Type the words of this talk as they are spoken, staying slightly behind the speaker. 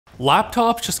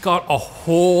Laptops just got a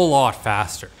whole lot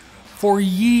faster. For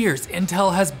years,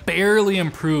 Intel has barely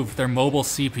improved their mobile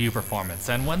CPU performance,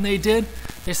 and when they did,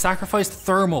 they sacrificed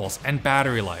thermals and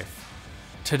battery life.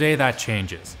 Today that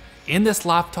changes. In this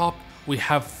laptop, we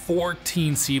have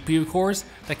 14 CPU cores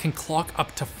that can clock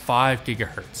up to 5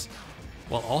 GHz,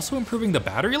 while also improving the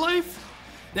battery life?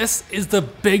 This is the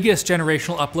biggest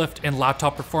generational uplift in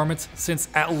laptop performance since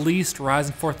at least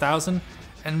Ryzen 4000,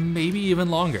 and maybe even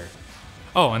longer.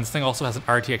 Oh, and this thing also has an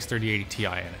RTX 3080 Ti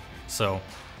in it. So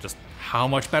just how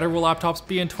much better will laptops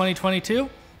be in 2022?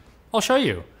 I'll show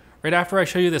you, right after I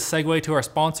show you this segue to our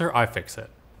sponsor, iFixIt.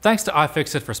 Thanks to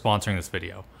iFixIt for sponsoring this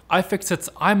video. iFixIt's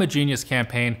I'm a Genius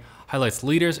campaign highlights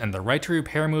leaders in the right to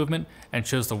repair movement and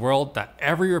shows the world that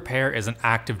every repair is an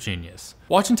act of genius.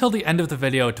 Watch until the end of the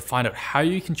video to find out how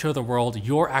you can show the world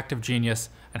your act of genius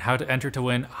and how to enter to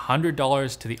win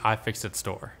 $100 to the iFixIt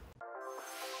store.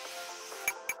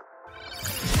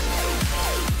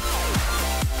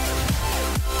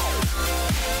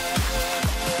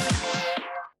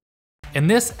 In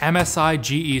this MSI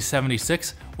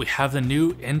GE76, we have the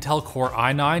new Intel Core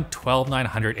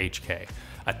i9-12900HK,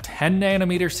 a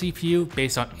 10nm CPU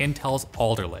based on Intel's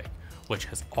Alder Lake, which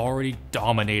has already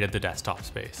dominated the desktop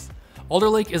space. Alder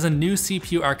Lake is a new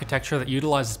CPU architecture that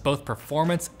utilizes both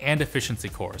performance and efficiency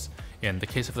cores. In the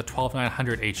case of the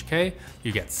 12900HK,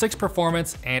 you get 6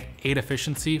 performance and 8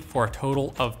 efficiency for a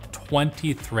total of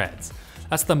 20 threads.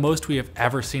 That's the most we have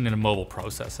ever seen in a mobile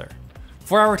processor.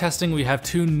 For our testing, we have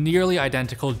 2 nearly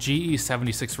identical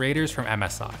GE76 Raiders from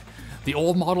MSI. The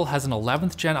old model has an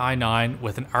 11th gen i9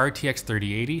 with an RTX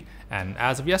 3080, and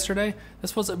as of yesterday,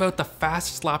 this was about the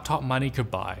fastest laptop money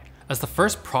could buy. As the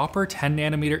first proper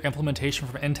 10nm implementation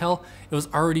from Intel, it was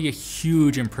already a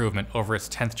huge improvement over its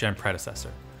 10th gen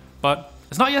predecessor. But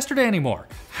it's not yesterday anymore.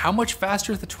 How much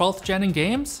faster is the 12th gen in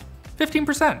games?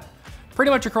 15%, pretty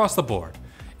much across the board.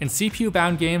 In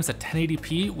CPU-bound games at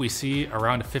 1080p, we see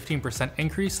around a 15%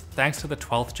 increase thanks to the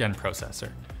 12th gen processor.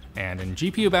 And in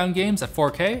GPU-bound games at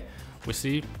 4K, we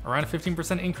see around a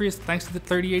 15% increase thanks to the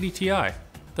 3080 Ti.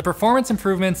 The performance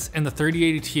improvements in the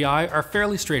 3080 Ti are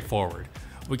fairly straightforward.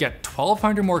 We get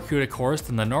 1200 more CUDA cores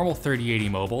than the normal 3080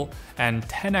 mobile and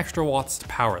 10 extra watts to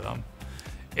power them.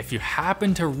 If you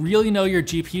happen to really know your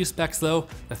GPU specs though,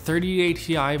 the 3080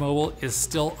 Ti mobile is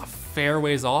still a fair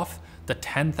ways off the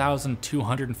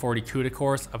 10,240 CUDA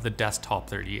cores of the desktop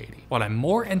 3080. What I'm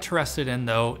more interested in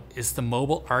though is the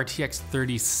mobile RTX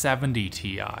 3070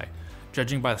 Ti.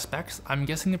 Judging by the specs, I'm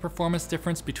guessing the performance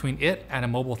difference between it and a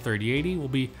mobile 3080 will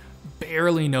be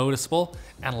barely noticeable,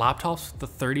 and laptops with the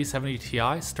 3070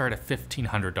 Ti start at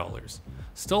 $1,500.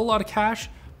 Still a lot of cash,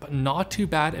 but not too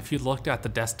bad if you looked at the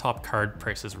desktop card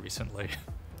prices recently.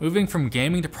 Moving from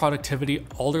gaming to productivity,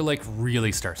 Alder Lake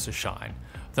really starts to shine.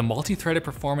 The multi-threaded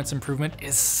performance improvement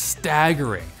is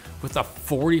staggering, with a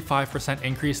 45%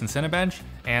 increase in Cinebench,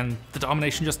 and the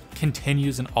domination just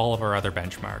continues in all of our other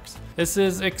benchmarks. This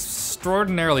is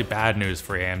extraordinarily bad news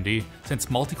for AMD, since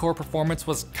multi-core performance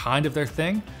was kind of their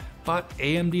thing, but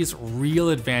AMD's real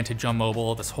advantage on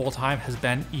mobile this whole time has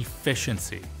been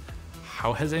efficiency.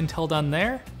 How has Intel done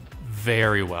there?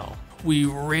 Very well. We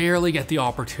rarely get the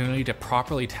opportunity to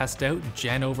properly test out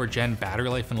gen over gen battery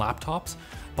life in laptops,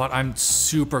 but I'm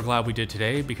super glad we did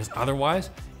today because otherwise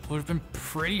it would have been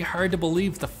pretty hard to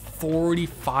believe the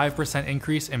 45%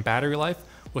 increase in battery life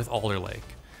with Alder Lake.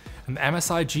 And the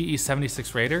MSI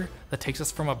GE76 Raider that takes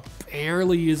us from a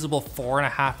barely usable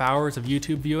 4.5 hours of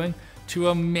YouTube viewing to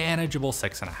a manageable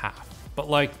 6.5. But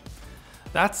like,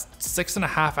 that's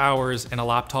 6.5 hours in a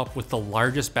laptop with the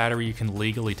largest battery you can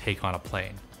legally take on a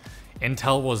plane.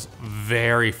 Intel was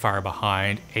very far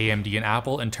behind AMD and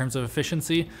Apple in terms of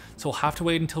efficiency, so we'll have to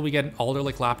wait until we get an Alder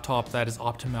Lake laptop that is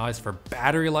optimized for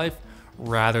battery life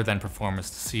rather than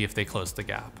performance to see if they close the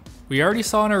gap. We already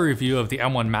saw in our review of the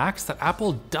M1 Max that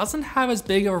Apple doesn't have as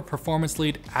big of a performance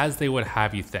lead as they would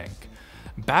have you think.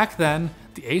 Back then,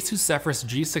 the Asus Zephyrus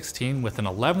G16 with an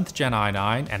 11th gen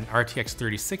i9 and an RTX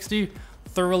 3060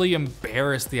 thoroughly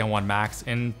embarrassed the M1 Max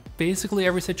in basically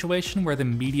every situation where the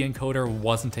media encoder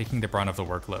wasn't taking the brunt of the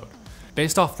workload.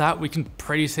 Based off that, we can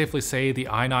pretty safely say the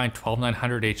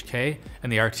i9-12900HK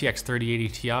and the RTX 3080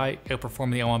 Ti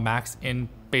outperform the M1 Max in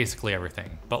basically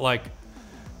everything. But like,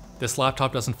 this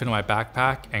laptop doesn't fit in my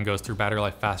backpack and goes through battery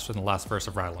life faster than the last verse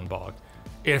of Rattle and Bog.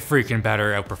 It freaking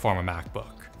better outperform a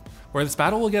MacBook. Where this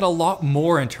battle will get a lot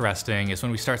more interesting is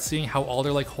when we start seeing how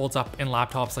Alder Lake holds up in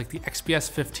laptops like the XPS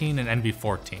 15 and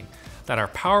NV14 that are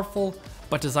powerful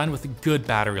but designed with a good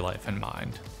battery life in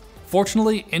mind.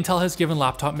 Fortunately, Intel has given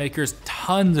laptop makers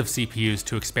tons of CPUs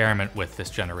to experiment with this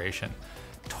generation,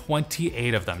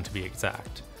 28 of them to be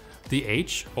exact. The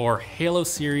H, or Halo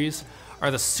series,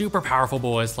 are the super powerful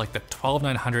boys like the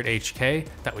 12900 HK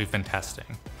that we've been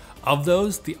testing. Of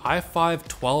those, the i5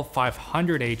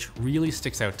 12500H really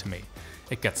sticks out to me.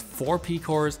 It gets 4 P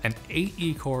cores and 8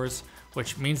 E cores,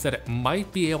 which means that it might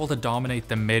be able to dominate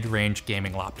the mid-range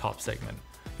gaming laptop segment.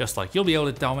 Just like you'll be able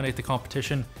to dominate the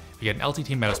competition if you get an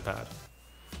LTT mousepad.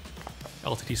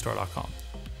 LTTstore.com.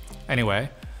 Anyway,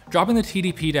 dropping the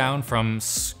TDP down from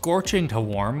scorching to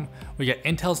warm, we get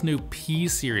Intel's new P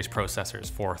series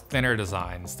processors for thinner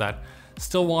designs that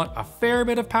still want a fair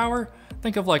bit of power.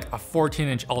 Think of like a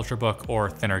 14-inch Ultrabook or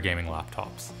thinner gaming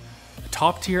laptops. The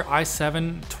top tier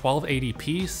i7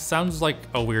 1280p sounds like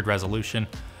a weird resolution,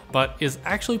 but is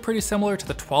actually pretty similar to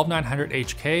the 12900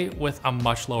 HK with a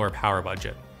much lower power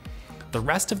budget. The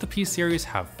rest of the P series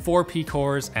have 4 P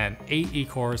cores and 8 E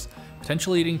cores,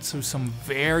 potentially leading to some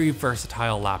very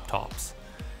versatile laptops.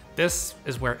 This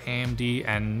is where AMD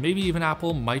and maybe even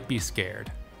Apple might be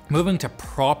scared. Moving to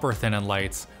proper thin and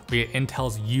lights, we get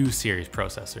Intel's U series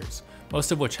processors,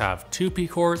 most of which have 2 P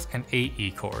cores and 8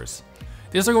 E cores.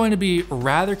 These are going to be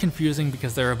rather confusing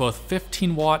because there are both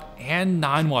 15 watt and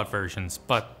 9 watt versions,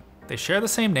 but they share the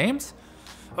same names?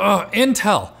 Ugh,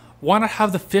 Intel! Why not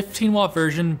have the 15 watt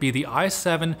version be the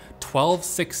i7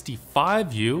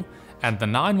 1265U and the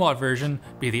 9 watt version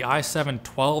be the i7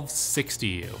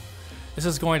 1260U? This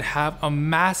is going to have a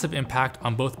massive impact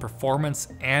on both performance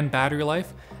and battery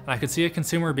life, and I could see a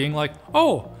consumer being like,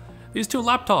 oh, these two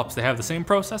laptops, they have the same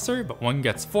processor, but one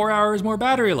gets 4 hours more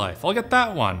battery life, I'll get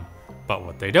that one. But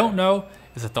what they don't know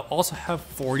is that they'll also have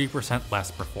 40% less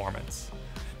performance.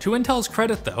 To Intel's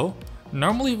credit though,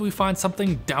 normally we find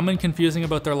something dumb and confusing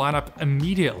about their lineup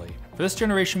immediately. For this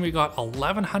generation we got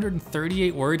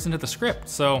 1138 words into the script,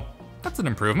 so that's an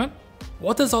improvement.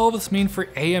 What does all of this mean for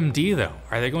AMD though?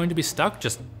 Are they going to be stuck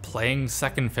just playing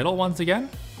second fiddle once again?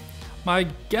 My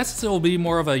guess is it will be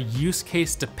more of a use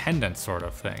case dependent sort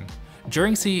of thing.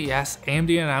 During CES,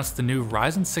 AMD announced the new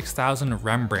Ryzen 6000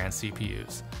 Rembrandt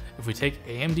CPUs. If we take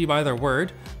AMD by their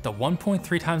word, the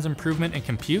 1.3 times improvement in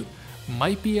compute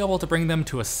might be able to bring them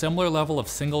to a similar level of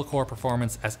single core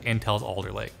performance as Intel's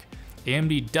Alder Lake.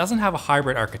 AMD doesn't have a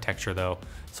hybrid architecture though,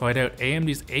 so I doubt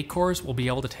AMD's 8 cores will be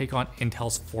able to take on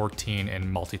Intel's 14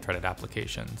 in multi-threaded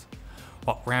applications.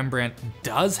 What Rembrandt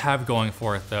does have going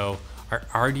for it though are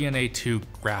RDNA 2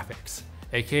 graphics,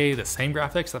 aka the same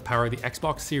graphics that power the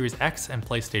Xbox Series X and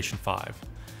PlayStation 5.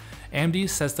 AMD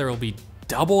says there will be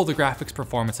double the graphics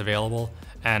performance available,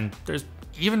 and there's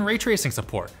even ray tracing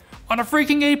support on a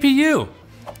freaking APU!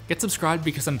 Get subscribed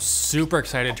because I'm super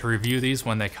excited to review these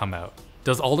when they come out.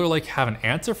 Does Alder Lake have an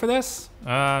answer for this?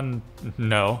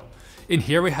 No. In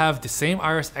here we have the same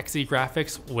Iris Xe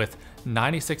graphics with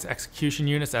 96 execution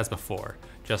units as before,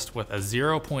 just with a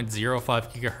 0.05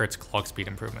 GHz clock speed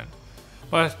improvement.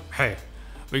 But hey,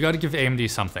 we gotta give AMD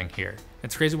something here.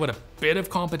 It's crazy what a bit of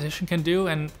competition can do,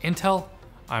 and Intel,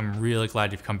 I'm really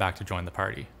glad you've come back to join the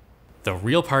party. The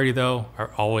real party though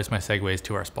are always my segues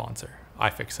to our sponsor,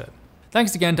 iFixIt.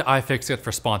 Thanks again to iFixIt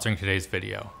for sponsoring today's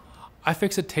video.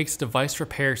 iFixIt takes device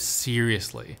repair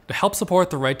seriously. To help support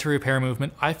the right to repair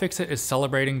movement, iFixIt is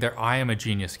celebrating their I Am a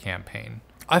Genius campaign.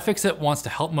 iFixIt wants to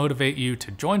help motivate you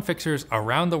to join fixers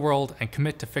around the world and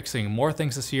commit to fixing more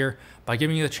things this year by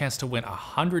giving you the chance to win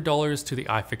 $100 to the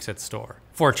iFixIt store.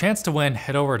 For a chance to win,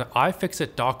 head over to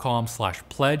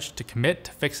iFixIt.com/pledge to commit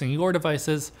to fixing your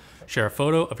devices, share a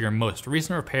photo of your most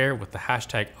recent repair with the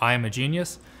hashtag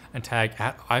IamAGenius, and tag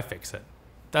 @iFixIt.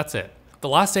 That's it. The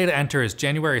last day to enter is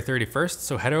January 31st,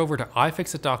 so head over to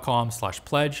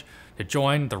iFixIt.com/pledge to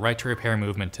join the right to repair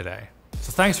movement today.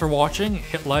 So thanks for watching,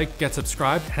 hit like, get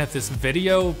subscribed, and if this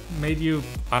video made you,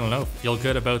 I don't know, feel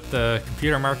good about the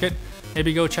computer market,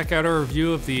 maybe go check out our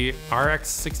review of the RX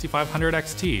 6500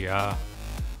 XT.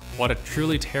 What a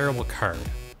truly terrible card.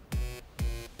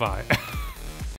 Bye.